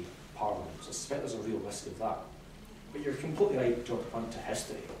UK Parliament. So I suspect there's a real risk of that. But you're completely right, John, to point to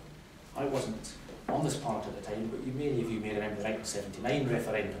history. I wasn't on this Parliament at the time, but many of you may remember the 1979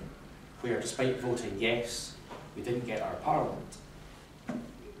 referendum, where despite voting yes, we didn't get our Parliament.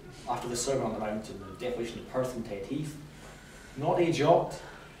 After the Sermon on the Mount and the declaration of Perth and Ted Heath, not a jot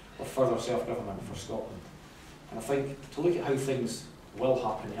of further self-government for Scotland. And I think to look at how things will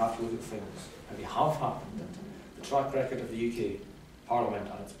happen, you have to look at things how they have happened. And the track record of the UK Parliament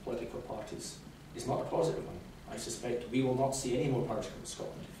and its political parties is not a positive one. I suspect we will not see any more powers come to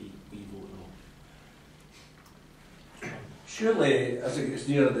Scotland if we vote no. Surely, as it gets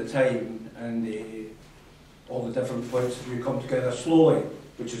nearer the time and all the different points of view come together slowly,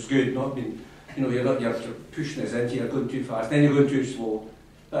 which is good, not being, you're pushing us into, you're going too fast, then you're going too slow.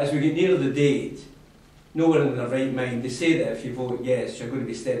 But as we get nearer the date, no one in their right mind, they say that if you vote yes, you're going to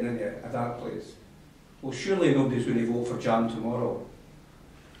be stepping into a dark place. Well, surely nobody's going to vote for Jam tomorrow.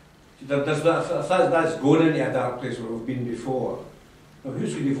 If that's going into a dark place where we've been before, now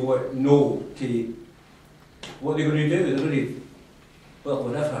who's going to vote no to what they're going to do? They're going to, well,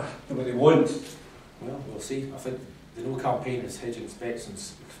 whatever, what they want. Well, we'll see. I think the no campaign is hedging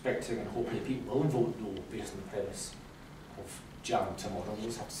expecting and hoping that people will vote no based on the premise of Jam tomorrow. We'll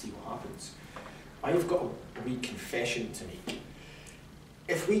just have to see what happens. I've got a wee confession to make.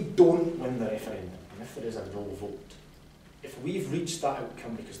 If we don't win the referendum, and if there is a no vote, if we've reached that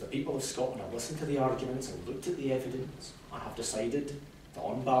outcome because the people of Scotland have listened to the arguments and looked at the evidence and have decided that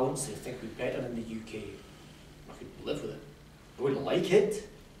on balance they think we're better than the UK, I could live with it. I wouldn't like it,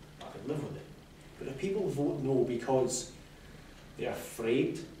 but I could live with it. But if people vote no because they're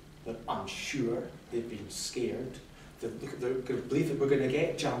afraid, they're unsure, they've been scared, they're going to believe that we're going to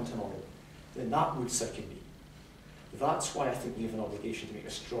get jam tomorrow, then that would sicken me. That's why I think we have an obligation to make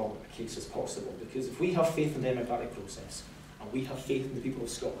as strong a case as possible, because if we have faith in the democratic process, and we have faith in the people of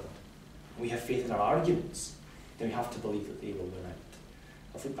Scotland, and we have faith in our arguments, then we have to believe that they will win out.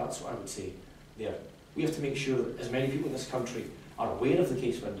 I think that's what I would say there. We have to make sure that as many people in this country are aware of the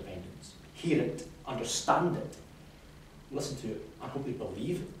case for independence, hear it, understand it, listen to it, and hopefully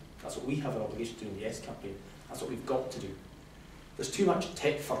believe it. That's what we have an obligation to do in the Yes campaign. That's what we've got to do. There's too much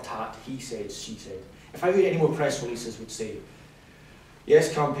tit for tat, he said, she said. If I read any more press releases would say,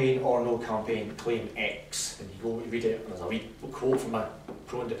 Yes campaign or no campaign, claim X, and you go read it, and there's a wee quote from a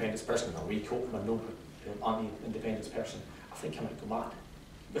pro-independence person and a wee quote from a no anti-independence person, I think I might go mad.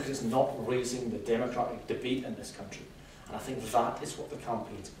 Because it's not raising the democratic debate in this country. And I think that is what the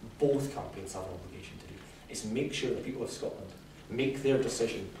campaigns, both campaigns have an obligation to do, is make sure the people of Scotland make their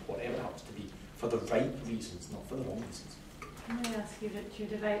decision, whatever it happens to be, for the right reasons, not for the wrong reasons. Can I ask you,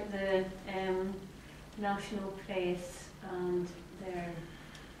 Richard, about the national press and their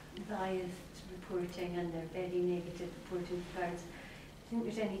biased reporting and their very negative reporting regards? Do you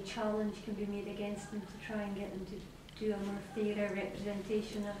think there's any challenge can be made against them to try and get them to do a more fairer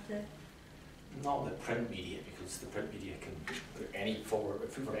representation of the... Not the print media, because the print media can put any forward,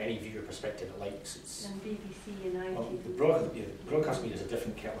 for any viewer perspective it likes. It's, and BBC and ITV. well, the broadcast media is a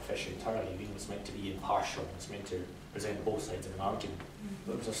different kettle of fish entirely. You know, it's meant to be impartial, it's meant to present both sides of an argument.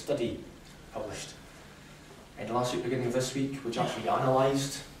 But there was a study published in last week, beginning of this week, which actually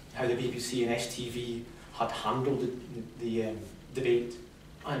analysed how the BBC and STV had handled the debate,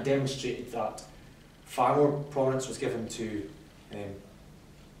 and demonstrated that far more prominence was given to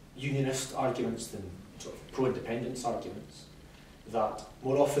unionist arguments than sort of pro-independence arguments, that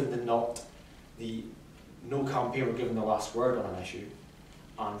more often than not the no campaign were given the last word on an issue,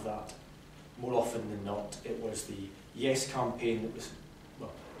 and that more often than not it was the Yes campaign that was,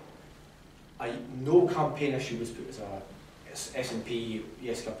 well, a no campaign issue was put as a SNP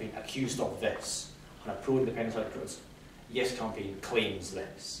Yes campaign accused of this, and a pro-independence argument was Yes campaign claims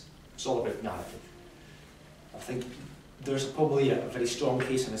this. It's all about narrative. I think there's probably a very strong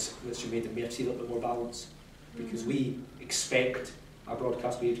case in this that should be made that we have to see a little bit more balance, because we expect our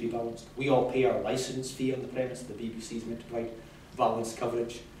broadcast media to be balanced. We all pay our licence fee on the premise that the BBC is meant to provide balanced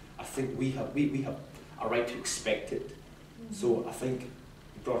coverage. I think we have a right to expect it. So I think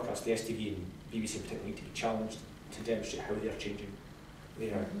broadcast, the STV and BBC in particular, need to be challenged to demonstrate how they are changing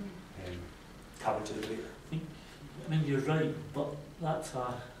their coverage of the debate. I mean, you're right, but that's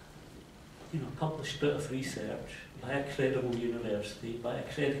a published bit of research by a credible university, by a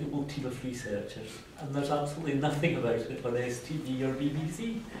credible team of researchers, and there's absolutely nothing about it on STV or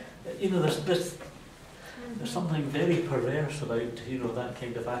BBC. You know, there's something very perverse about that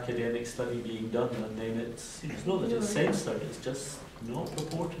kind of academic study being done, and then it's not that it's censored, it's just not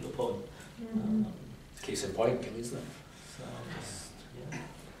reported upon. Case in point, isn't it? So, yeah.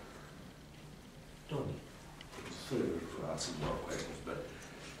 Donnie. Sorry for asking more questions, but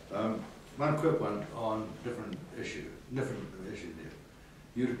one quick one on different issue there.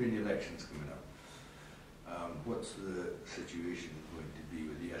 European elections coming up. What's the situation going to be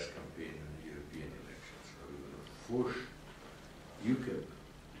with the Yes campaign and the European elections? Are we going to force UKIP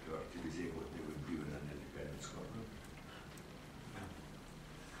to actually say what they would do in an independent Scotland?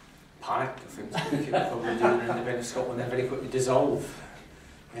 Panic, I think, UKIP probably do in an independent Scotland and very quickly dissolve.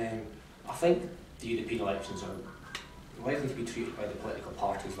 I think the European elections are likely to be treated by the political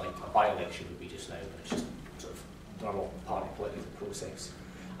parties like a by-election would be just now, but it's just sort of normal party political process.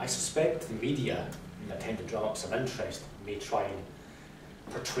 I suspect the media, in an attempt to drum up some interest, may try and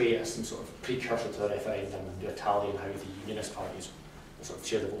portray it as some sort of precursor to the referendum and do a tally on how the unionist parties will sort of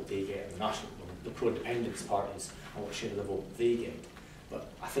share the vote they get, and the pro-independence parties and what share of the vote they get.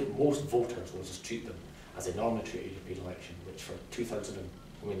 But I think most voters will just treat them as they normally treat a European election, which for 2000,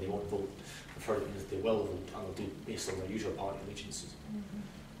 they won't vote for it means they will vote, and they'll do based on their usual party allegiances.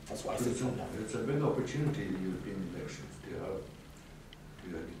 That's what I think. It's a big opportunity, the European elections,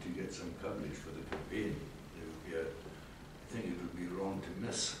 to get some coverage for the campaign. I think it would be wrong to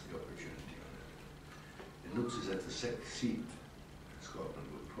miss the opportunity on it. It looks as if the sixth seat in Scotland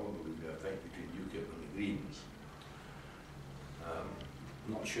will probably be a fight between UKIP and the Greens.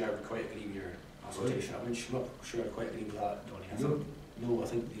 I'm not sure I would quite agree with your assertion. I'm not sure I quite agree with that, Donnie. No, I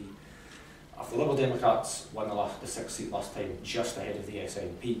think if the Liberal Democrats won the sixth seat last time just ahead of the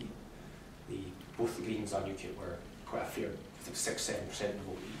SNP, both the Greens and UKIP were quite a fair, I think 6-7% of the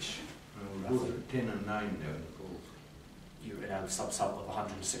vote each. We're both at 10 and 9 now in the polls. You're in a sub-sample of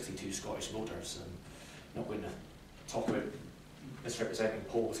 162 Scottish voters, and not going to talk about misrepresenting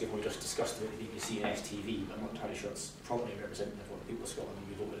polls, given we just discussed it at the BBC and STV, but I'm not entirely sure it's properly representative of what the people of Scotland will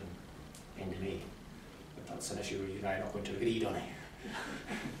be voting in end of May. But that's an issue where you and I are not going to agree on it.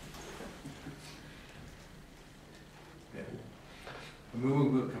 Yeah. And we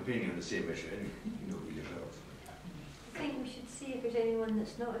won't be campaigning on the same issue, anyway, you know, with yourselves. I think we should see if there's anyone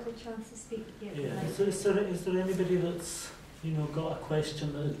that's not had a chance to speak yet. Yeah. Is there anybody that's, you know, got a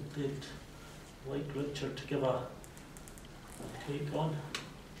question that they'd like Richard to give a take on?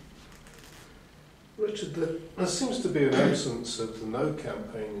 Richard, there seems to be an absence of the No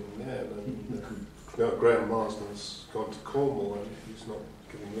campaign in there. Now Graham Marsden's gone to Cornwall and he's not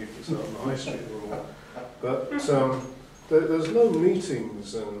giving leaflets out on the high street anymore. But there's no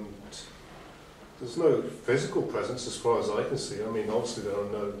meetings and there's no physical presence as far as I can see. I mean, obviously there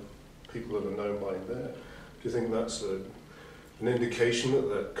are no people that are known by there. Do you think that's an indication that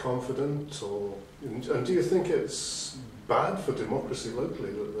they're confident, or and do you think it's bad for democracy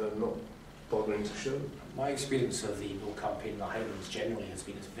locally that they're not bothering to show? My experience of the No campaign in the Highlands generally has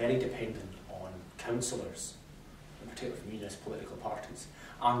been it's very dependent on councillors, in particular from municipal political parties,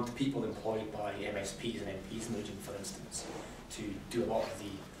 and people employed by MSPs and MPs in the region, for instance, to do a lot of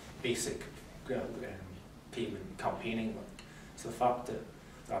the basic payment campaigning work. So the fact that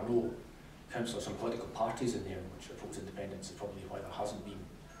there are no councillors from political parties in there which oppose independence is probably why there hasn't been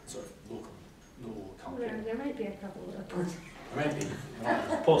sort of local campaign. Well, there might be a couple that oppose. There might be.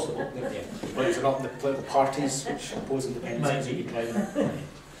 Possible. Yeah. But it's not the political parties which oppose independence.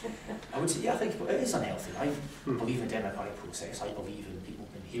 I would say, yeah, I think it is unhealthy. I believe in the democratic process. I believe in people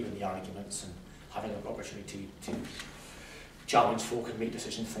hearing the arguments and having an opportunity to challenge folk and make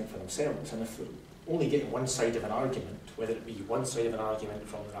decisions to think for themselves. And if they're only getting one side of an argument, whether it be one side of an argument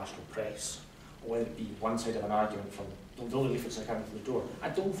from the national press, or whether it be one side of an argument from the only leaflets that come through the door, I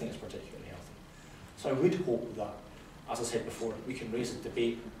don't think it's particularly healthy. So I would hope that, as I said before, we can raise a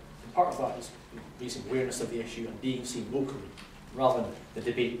debate. And part of that is raising awareness of the issue and being seen locally, rather than the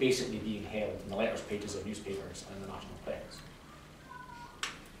debate basically being held in the letters pages of newspapers and the national press.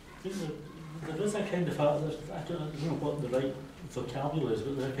 There is a kind of I don't know what the right vocabulary is,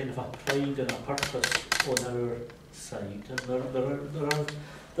 but there's a kind of a pride and a purpose on our side. And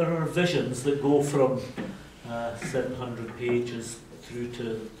there are visions that go from 700 pages through to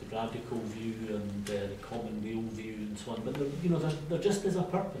the radical view and the commonweal view and so on. But there just is a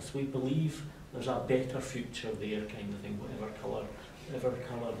purpose. We believe there's a better future there, kind of thing, whatever colour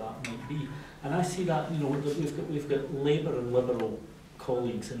that might be. And I see that, that we've got Labour and Liberal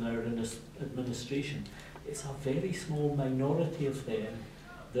colleagues in our administration. It's a very small minority of them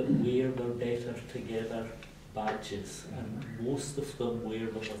that wear their Better Together badges, and most of them wear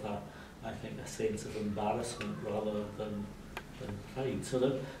them with I think a sense of embarrassment rather than pride.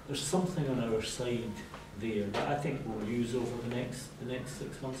 So there's something on our side there that I think we'll use over the next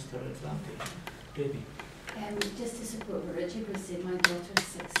 6 months to our advantage. Debbie? Just to support what Richard was saying, my daughter's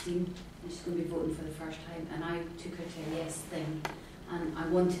 16 and she's going to be voting for the first time, and I took her to a yes thing, and I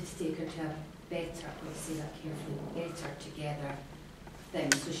wanted to take her to a better, let's say that carefully, Better Together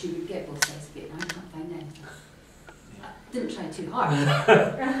thing, so she would get both sides of it, and I can't find anything. I didn't try too hard,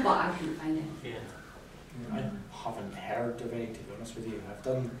 but I couldn't find anything. Yeah. I haven't heard of any, to be honest with you. I've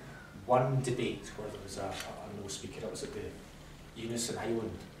done one debate where there was a no speaker. It was at the Unison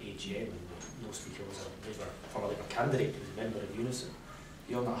Highland AGM, and the no speaker was a Labour candidate who was a member of Unison.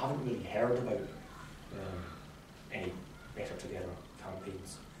 Beyond that, I haven't really heard about any Better Together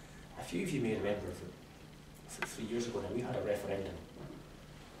campaigns. A few of you may remember that 3 years ago now we had a referendum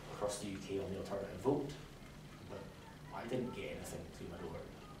across the UK on the alternative vote, but I didn't get anything through my door.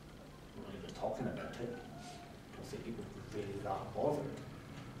 Nobody was talking about it. I don't think people were really that bothered.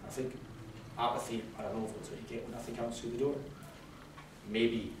 I think apathy, I don't know if that's what you get when nothing comes through the door.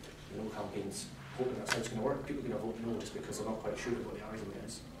 Maybe no campaigns hoping that's how it's going to work. People are going to vote no just because they're not quite sure what the argument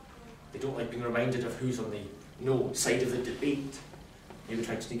is. They don't like being reminded of who's on the no side of the debate. Maybe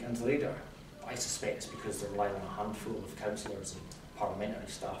trying to sneak into the radar. I suspect it's because they're relying on a handful of councillors and parliamentary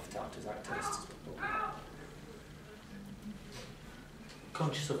staff to act as activists.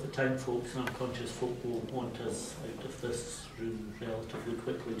 Conscious of the time, folks, and I'm conscious folk will want us out of this room relatively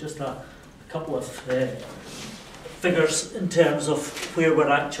quickly. Just a couple of figures in terms of where we're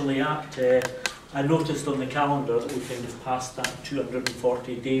actually at. I noticed on the calendar that we kind of passed that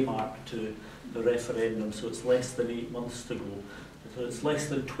 240-day mark to the referendum, so it's less than 8 months to go. So it's less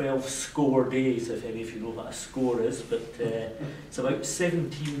than 12 score days, if any of you know what a score is, but it's about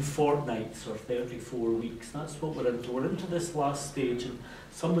 17 fortnights or 34 weeks. That's what we're into. We're into this last stage, and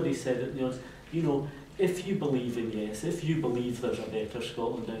somebody said it, if you believe in yes, if you believe there's a better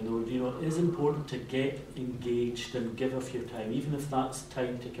Scotland down the road, you know, it is important to get engaged and give of your time, even if that's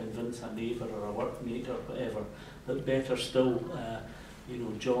time to convince a neighbour or a workmate or whatever. But better still, you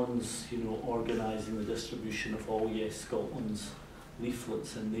know, John's, you know, organising the distribution of all Yes Scotland's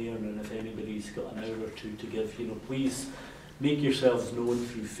leaflets in Nairn, and if anybody's got an hour or two to give, you know, please make yourselves known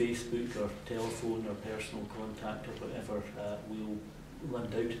through Facebook or telephone or personal contact or whatever. We'll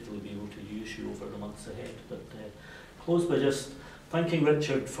undoubtedly be able to use you over the months ahead. But close by just thanking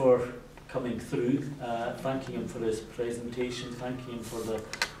Richard for coming through, thanking him for his presentation, thanking him for the,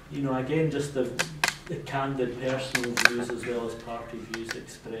 you know, again, just the candid personal views as well as party views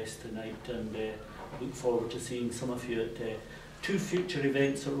expressed tonight, and look forward to seeing some of you at two future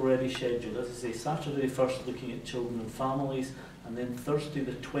events that are already scheduled. As I say, Saturday first looking at children and families, and then Thursday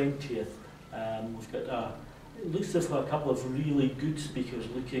the 20th we've got it looks as if a couple of really good speakers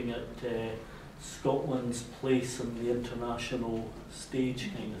looking at Scotland's place on the international stage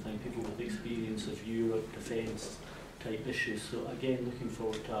kind of thing, people with experience of Europe, defence type issues. So again, looking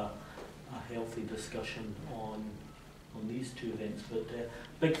forward to a healthy discussion on these two events. But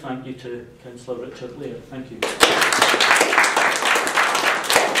big thank you to Councillor Richard Laird. Thank you.